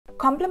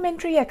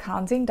Complementary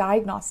accounting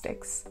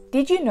diagnostics.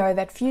 Did you know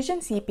that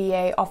Fusion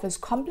CPA offers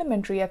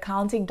complementary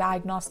accounting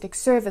diagnostic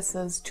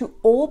services to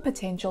all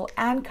potential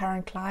and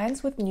current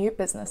clients with new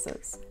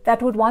businesses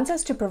that would want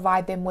us to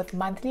provide them with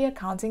monthly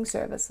accounting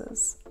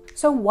services?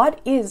 So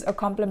what is a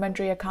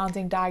complementary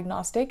accounting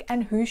diagnostic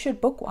and who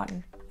should book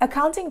one?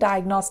 Accounting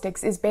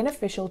diagnostics is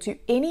beneficial to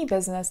any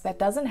business that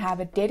doesn't have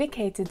a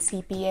dedicated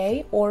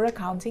CPA or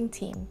accounting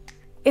team.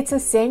 It's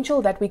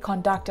essential that we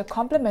conduct a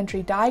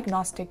complementary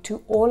diagnostic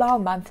to all our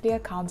monthly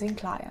accounting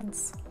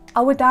clients.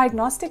 Our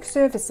diagnostic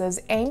services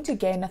aim to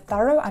gain a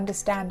thorough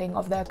understanding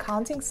of the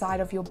accounting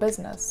side of your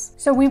business.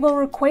 So we will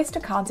request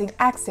accounting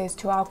access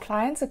to our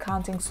clients'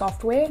 accounting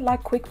software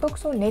like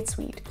QuickBooks or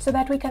NetSuite so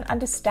that we can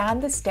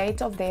understand the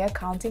state of their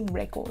accounting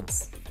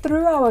records.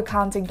 Through our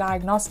accounting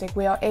diagnostic,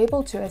 we are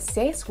able to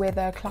assess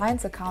whether a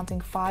client's accounting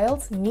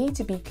files need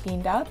to be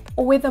cleaned up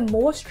or whether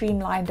more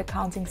streamlined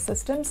accounting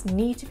systems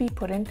need to be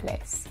put in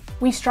place.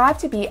 We strive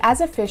to be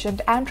as efficient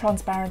and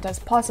transparent as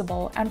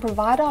possible and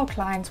provide our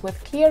clients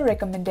with clear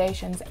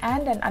recommendations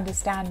and an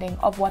understanding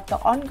of what the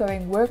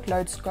ongoing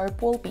workload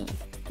scope will be.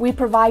 We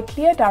provide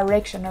clear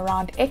direction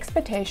around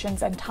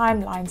expectations and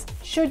timelines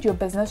should your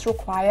business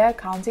require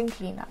accounting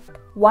cleanup.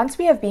 Once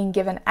we have been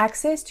given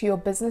access to your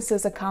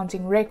business's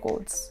accounting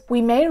records,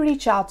 we may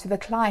reach out to the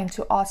client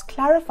to ask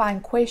clarifying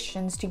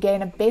questions to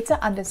gain a better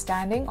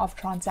understanding of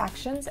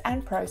transactions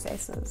and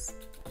processes.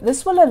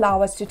 This will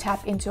allow us to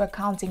tap into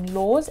accounting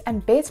laws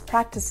and best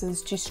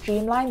practices to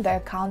streamline the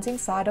accounting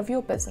side of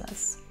your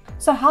business.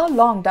 So how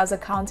long does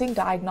accounting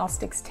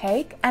diagnostics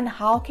take and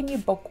how can you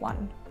book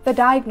one? The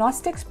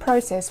diagnostics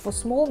process for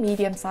small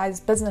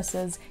medium-sized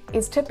businesses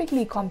is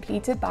typically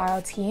completed by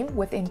our team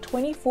within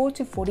 24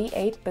 to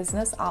 48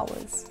 business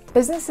hours.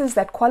 Businesses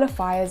that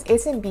qualify as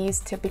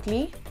SMBs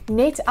typically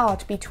net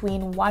out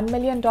between $1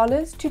 million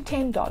to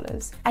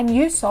 $10 and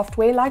use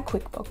software like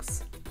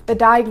QuickBooks. The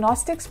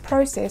diagnostics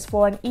process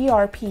for an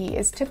ERP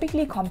is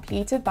typically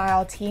completed by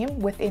our team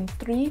within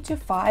 3 to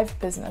 5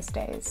 business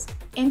days.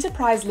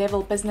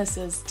 Enterprise-level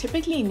businesses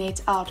typically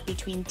net out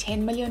between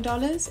 $10 million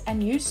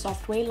and use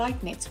software like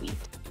NetSuite.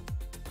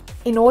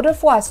 In order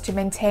for us to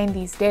maintain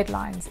these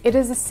deadlines, it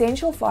is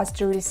essential for us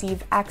to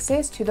receive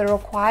access to the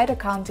required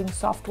accounting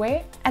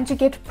software and to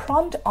get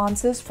prompt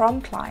answers from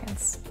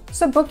clients.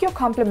 So book your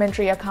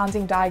complimentary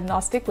accounting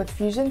diagnostic with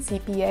Fusion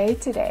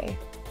CPA today.